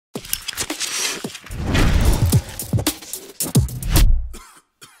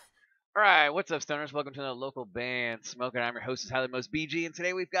Alright, what's up, stoners? Welcome to another local band, Smokeout. I'm your host, Highly Most BG, and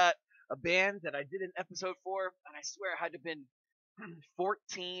today we've got a band that I did an episode for, and I swear it had to have been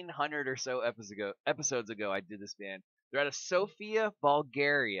 1,400 or so episodes ago I did this band. They're out of Sofia,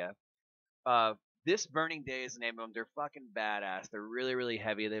 Bulgaria. Uh, This Burning Day is the name of them. They're fucking badass. They're really, really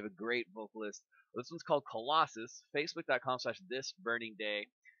heavy. They have a great vocalist. This one's called Colossus, facebook.com/thisburningday.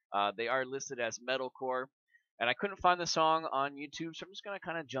 They are listed as metalcore. And I couldn't find the song on YouTube, so I'm just going to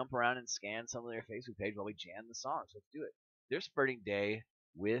kind of jump around and scan some of their Facebook page while we jam the songs. Let's do it. This Burning Day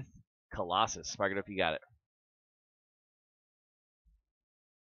with Colossus. Spark it up, you got it.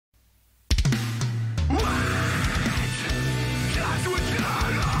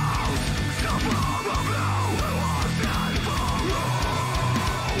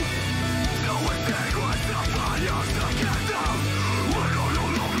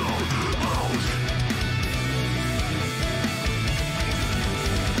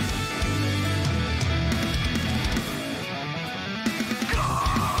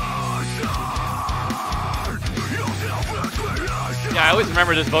 Yeah, I always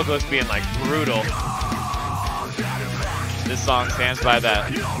remember this vocalist being like brutal. This song stands by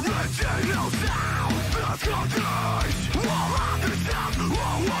that.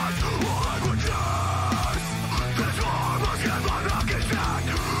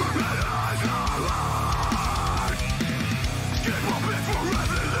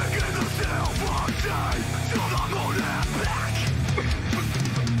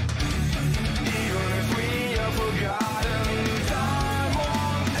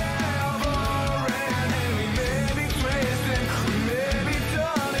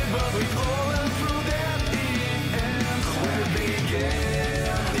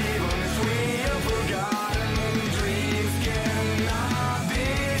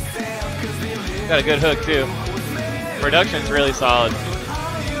 Got a good hook too. Production's really solid.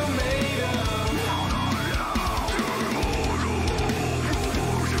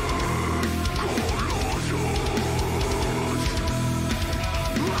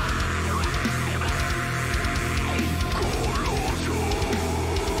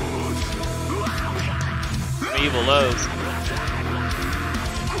 Some evil lows.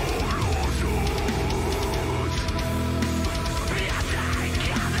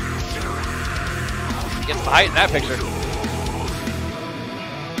 Gets the height in that picture.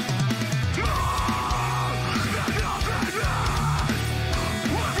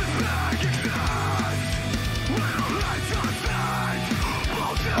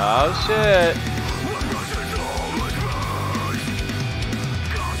 Oh shit.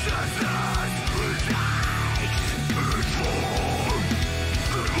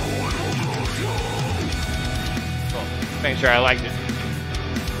 Cool. Make sure I liked it.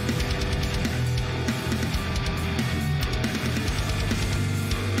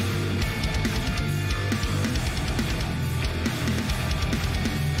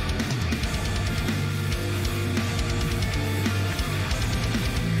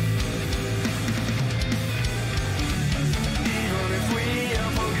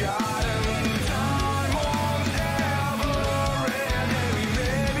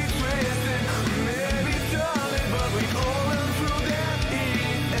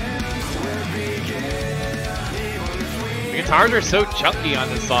 The guitars are so chunky on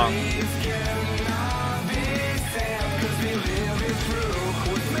this song.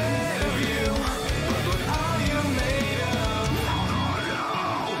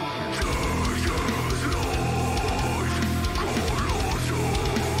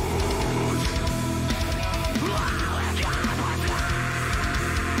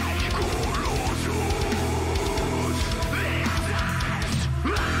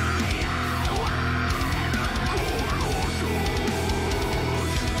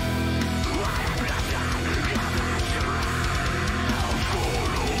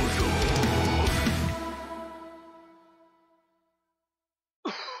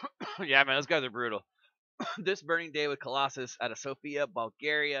 Yeah, man, those guys are brutal. This Burning Day with Colossus out of Sofia,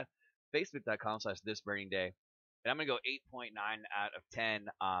 Bulgaria. Facebook.com/thisburningday. And I'm going to go 8.9 out of 10.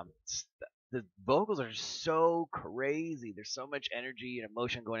 The vocals are so crazy. There's so much energy and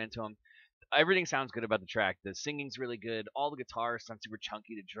emotion going into them. Everything sounds good about the track. The singing's really good. All the guitars sound super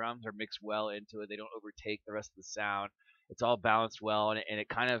chunky. The drums are mixed well into it. They don't overtake the rest of the sound. It's all balanced well, and it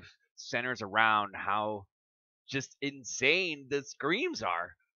kind of centers around how just insane the screams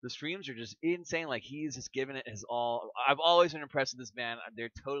are. The streams are just insane. Like, he's just giving it his all. I've always been impressed with this band.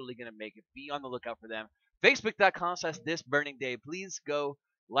 They're totally going to make it. Be on the lookout for them. Facebook.com/thisburningday. Please go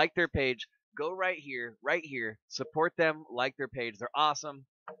like their page. Go right here. Support them. Like their page. They're awesome.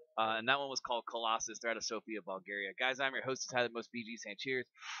 And that one was called Colossus. They're out of Sofia, Bulgaria. Guys, I'm your host, Tyler, most BG, saying cheers.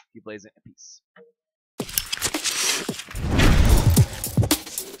 Keep blazing, and peace.